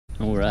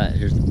Alright,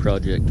 here's the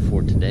project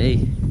for today.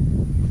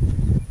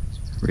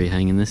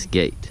 Rehanging this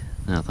gate.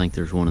 I think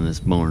there's one in this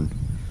barn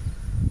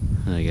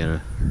I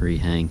gotta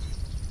rehang.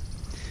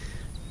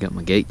 Got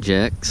my gate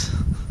jacks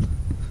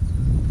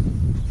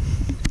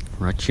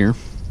right here.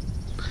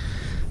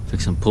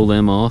 Fixing to pull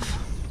them off.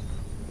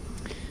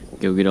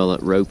 Go get all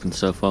that rope and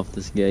stuff off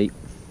this gate.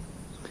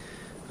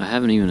 I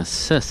haven't even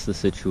assessed the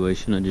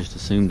situation. I just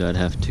assumed I'd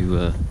have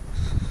to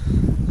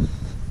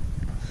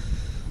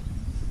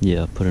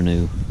put a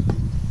new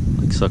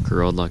sucker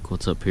rod like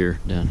what's up here,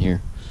 down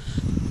here.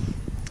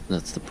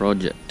 That's the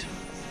project.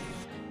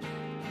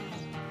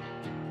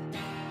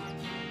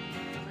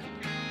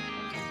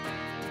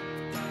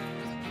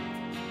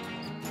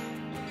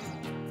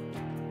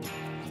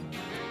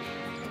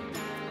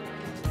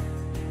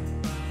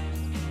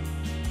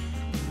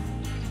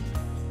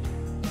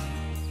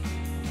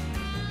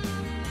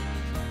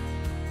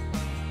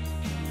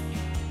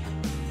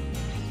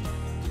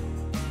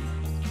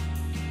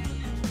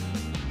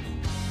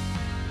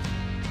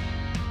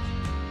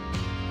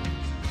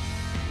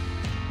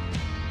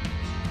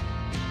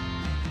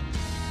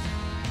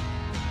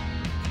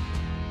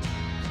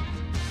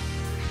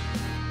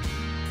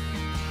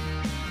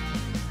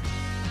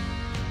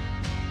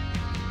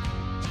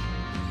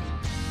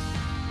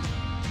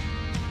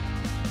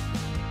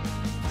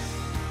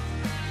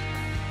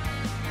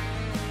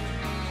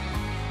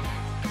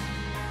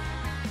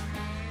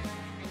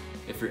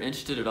 If you're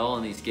interested at all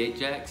in these gate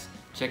jacks,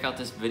 check out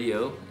this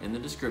video in the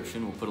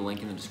description. We'll put a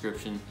link in the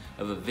description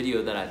of a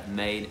video that I've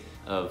made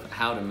of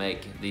how to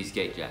make these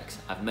gate jacks.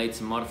 I've made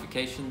some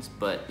modifications,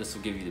 but this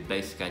will give you the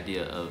basic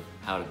idea of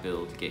how to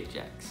build gate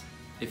jacks.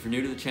 If you're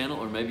new to the channel,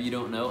 or maybe you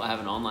don't know, I have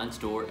an online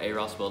store,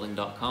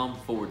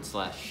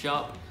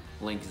 arosswelding.com/shop.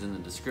 Link is in the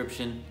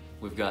description.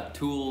 We've got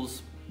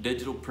tools,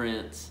 digital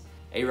prints,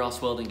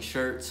 Aross Welding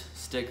shirts,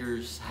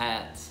 stickers,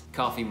 hats,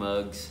 coffee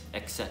mugs,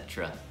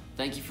 etc.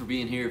 Thank you for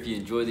being here. If you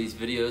enjoy these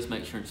videos,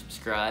 make sure and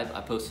subscribe.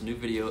 I post a new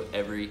video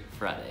every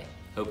Friday.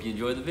 Hope you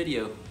enjoy the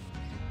video.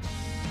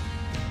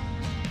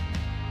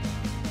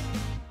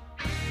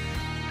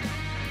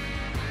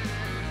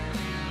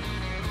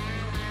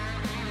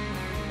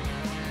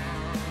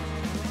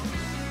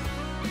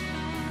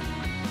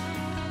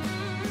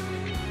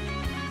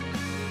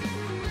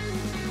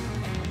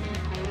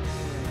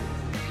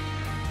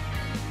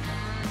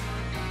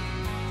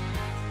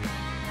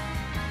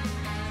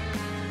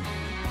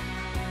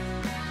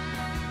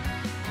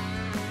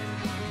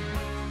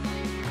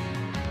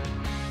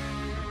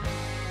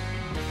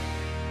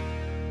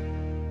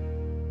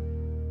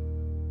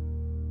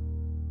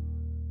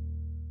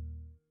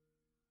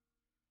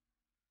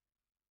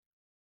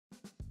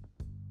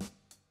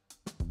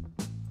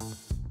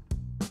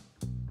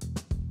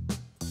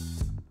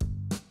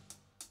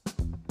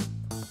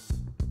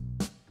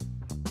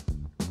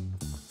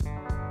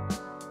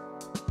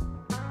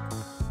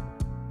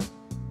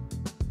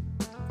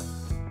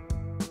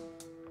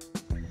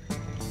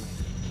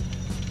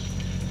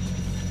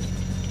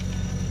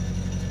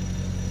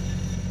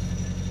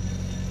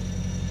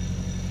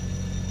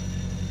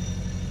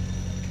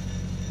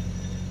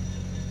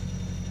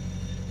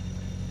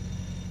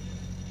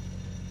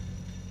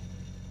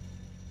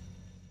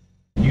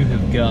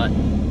 Got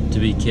to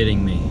be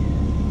kidding me.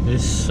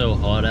 It's so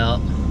hot out.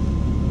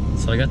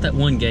 So I got that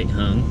one gate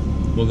hung.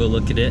 We'll go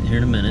look at it here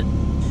in a minute.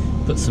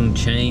 Put some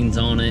chains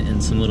on it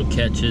and some little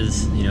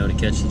catches, you know, to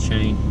catch the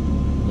chain,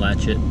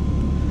 latch it.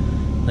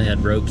 They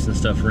had ropes and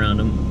stuff around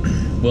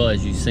them. Well,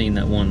 as you've seen,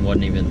 that one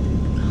wasn't even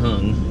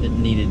hung. It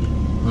needed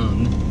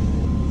hung.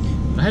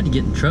 I had to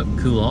get the truck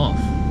cool off.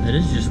 It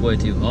is just way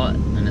too hot,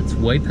 and it's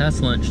way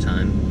past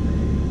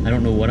lunchtime. I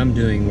don't know what I'm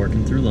doing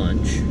working through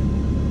lunch,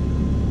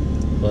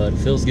 but it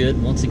feels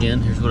good. Once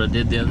again, here's what I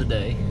did the other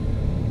day.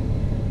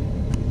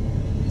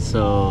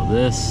 So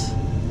this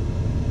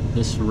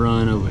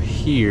run over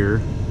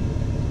here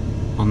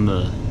on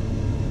the,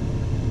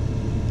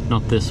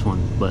 not this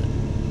one, but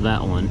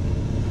that one,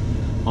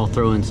 I'll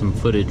throw in some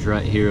footage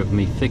right here of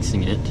me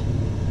fixing it.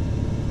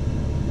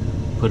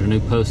 Put a new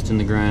post in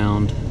the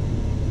ground,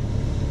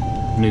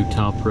 new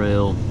top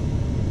rail.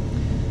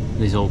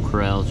 These old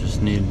corrals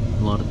just need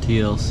a lot of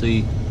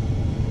TLC.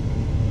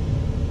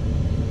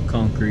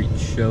 Concrete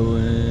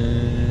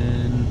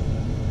showing.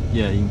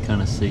 Yeah, you can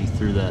kind of see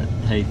through that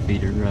hay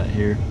feeder right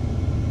here.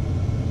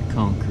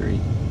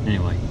 Concrete.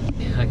 Anyway,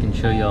 I can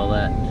show you all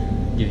that,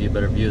 give you a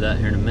better view of that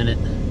here in a minute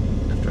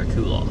after I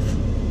cool off.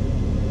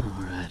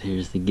 Alright,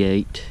 here's the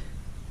gate.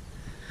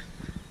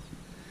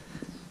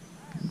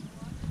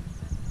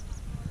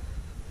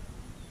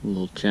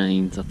 Little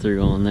chains I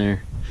threw on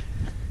there.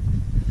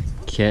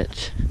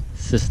 Catch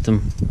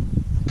system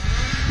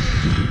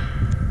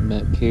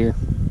back here.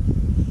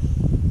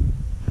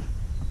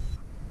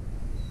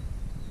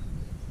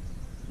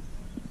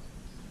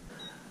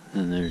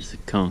 And there's the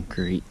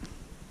concrete.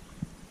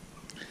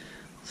 I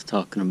was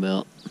talking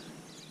about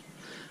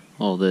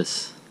all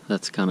this,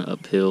 that's kind of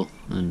uphill,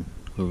 and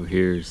over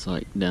here is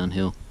like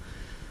downhill.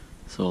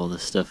 So all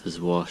this stuff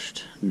is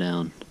washed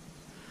down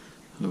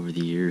over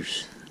the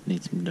years.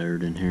 Need some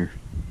dirt in here.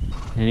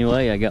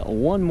 Anyway, I got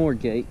one more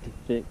gate to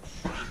fix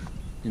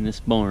in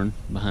this barn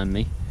behind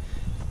me,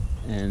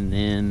 and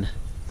then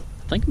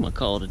I think I'm gonna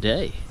call it a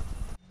day.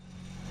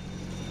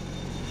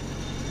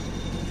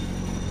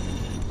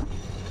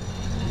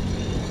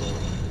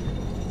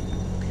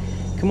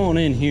 Come on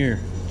in here,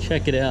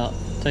 check it out,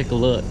 take a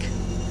look.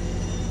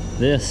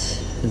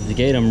 This is the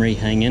gate I'm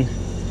rehanging.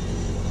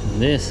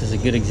 This is a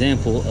good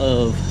example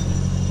of,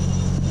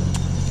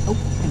 oh,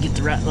 get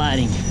the right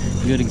lighting.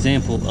 A good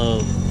example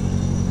of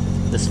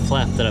this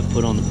flap that I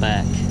put on the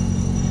back.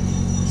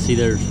 See,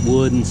 there's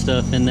wood and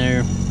stuff in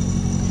there.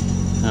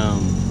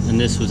 And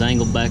this was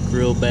angled back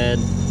real bad.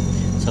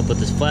 So I put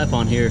this flap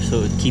on here so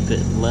it would keep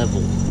it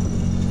level.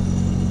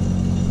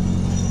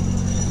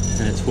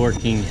 And it's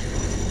working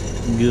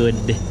good.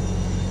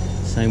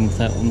 Same with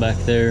that one back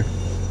there.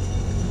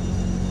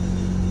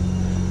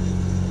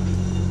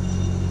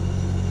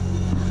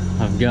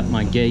 I've got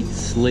my gate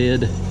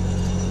slid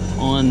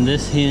on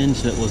this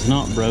hinge that was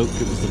not broke.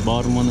 It was the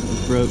bottom one that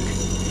was broke.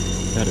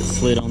 Got it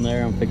slid on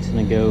there. I'm fixing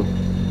to go.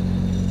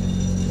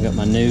 I got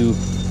my new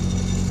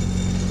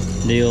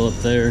deal up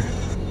there.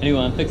 Anyway,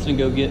 I'm fixing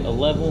to go get a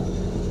level,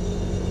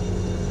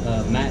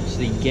 match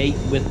the gate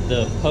with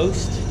the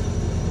post.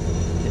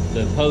 If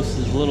the post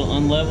is a little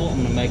unlevel,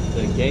 I'm gonna make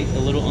the gate a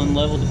little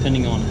unlevel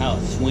depending on how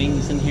it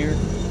swings in here.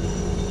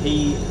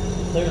 He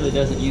clearly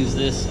doesn't use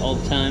this all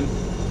the time,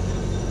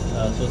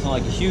 so it's not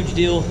like a huge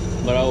deal,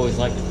 but I always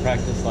like to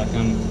practice like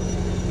I'm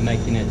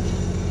making it,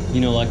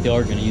 you know, like they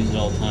are gonna use it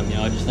all the time. You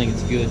know, I just think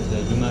it's good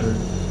to, no matter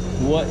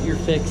what you're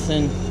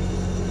fixing,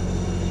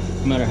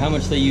 no matter how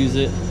much they use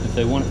it, if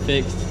they want it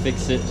fixed,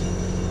 fix it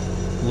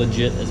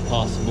legit as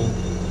possible.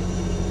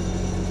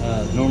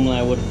 Normally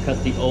I would have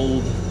cut the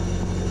old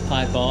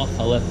pipe off.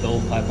 I left the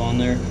old pipe on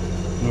there.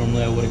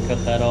 Normally I would have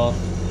cut that off,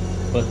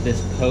 but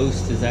this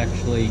post is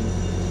actually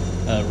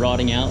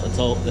rotting out. That's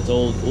old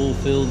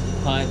Oilfield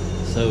pipe,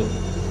 so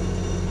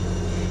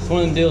it's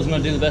one of them deals. I'm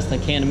gonna do the best I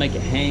can to make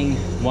it hang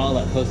while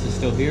that post is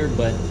still here,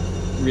 but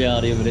the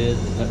reality of it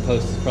is that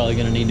post is probably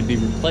gonna need to be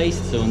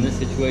replaced. So in this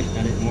situation,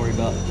 I didn't worry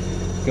about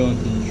going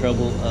through the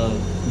trouble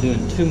of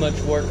doing too much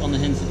work on the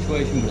hinge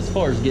situation, but as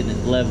far as getting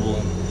it level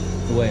and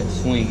the way it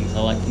swings,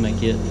 I like to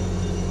make it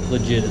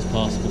legit as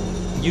possible.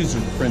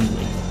 User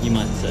friendly, you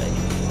might say.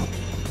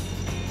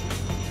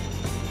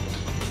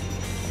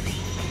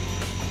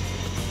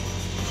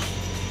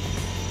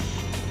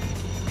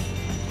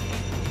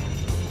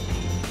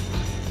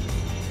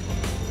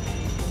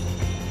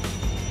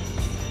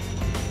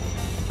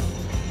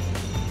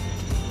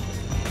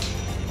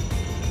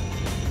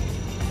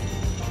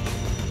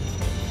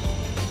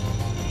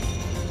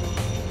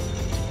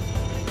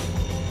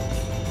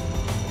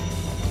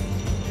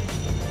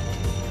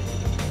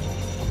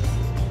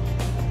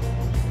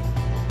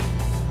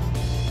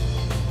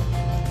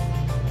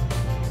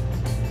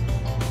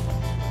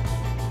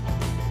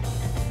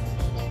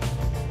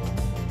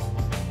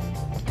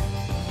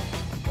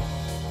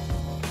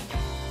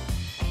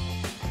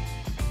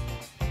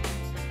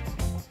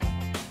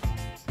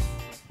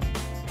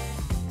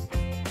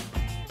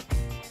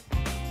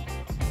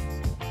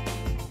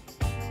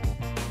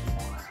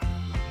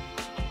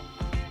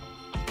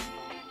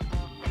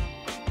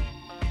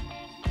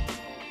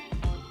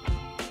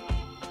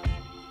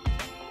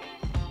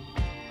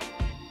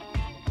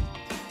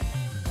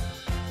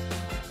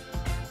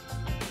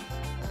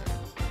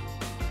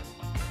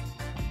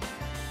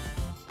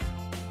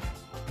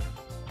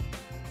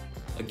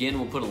 Again,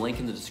 we'll put a link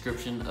in the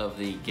description of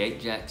the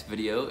Gate Jacks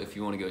video if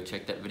you want to go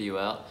check that video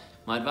out.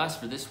 My advice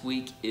for this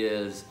week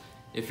is,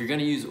 if you're going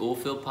to use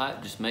oilfield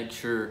pipe, just make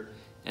sure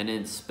and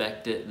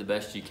inspect it the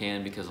best you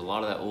can, because a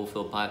lot of that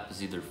oilfield pipe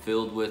is either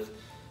filled with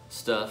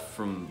stuff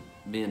from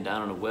being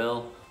down in a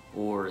well,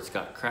 or it's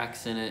got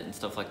cracks in it and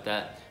stuff like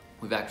that.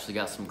 We've actually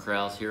got some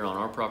corrals here on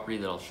our property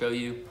that I'll show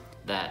you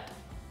that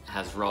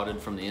has rotted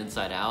from the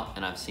inside out,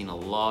 and I've seen a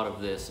lot of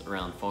this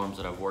around farms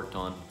that I've worked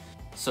on.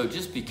 So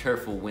just be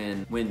careful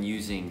when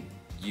using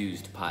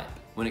used pipe.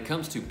 When it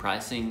comes to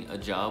pricing a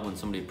job, when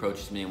somebody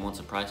approaches me and wants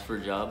a price for a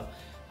job,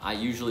 I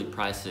usually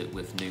price it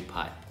with new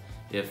pipe.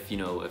 If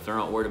they're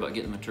not worried about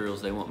getting the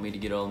materials, they want me to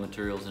get all the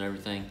materials and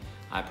everything,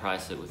 I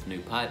price it with new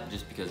pipe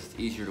just because it's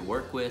easier to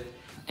work with,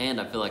 and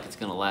I feel like it's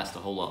gonna last a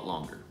whole lot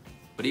longer.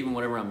 But even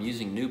whenever I'm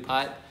using new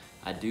pipe,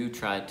 I do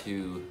try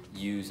to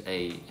use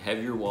a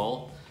heavier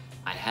wall.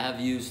 I have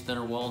used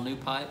thinner wall new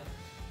pipe,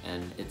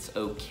 and it's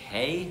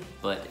okay,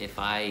 but if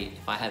I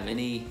have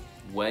any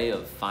way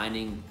of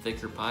finding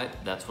thicker pipe,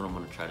 that's what I'm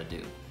gonna try to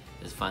do,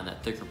 is find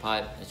that thicker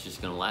pipe. It's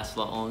just gonna last a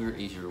lot longer,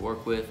 easier to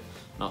work with,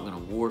 not gonna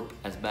warp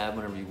as bad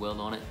whenever you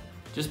weld on it.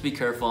 Just be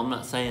careful. I'm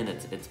not saying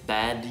it's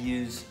bad to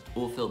use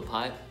oilfield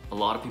pipe. A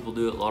lot of people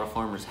do it, a lot of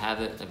farmers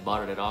have it, they've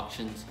bought it at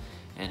auctions,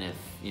 and if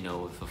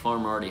a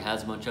farmer already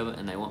has a bunch of it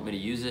and they want me to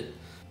use it,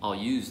 I'll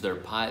use their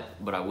pipe,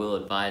 but I will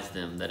advise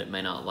them that it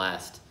may not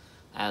last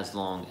as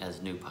long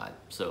as new pipe.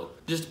 So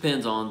just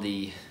depends on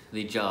the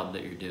job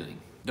that you're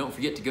doing. Don't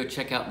forget to go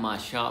check out my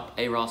shop,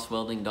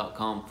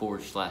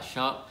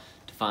 arosswelding.com/shop,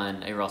 to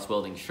find Aross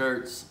Welding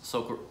shirts,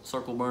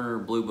 circle burner,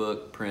 blue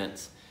book,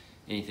 prints,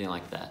 anything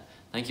like that.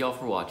 Thank you all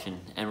for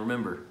watching, and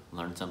remember,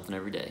 learn something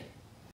every day.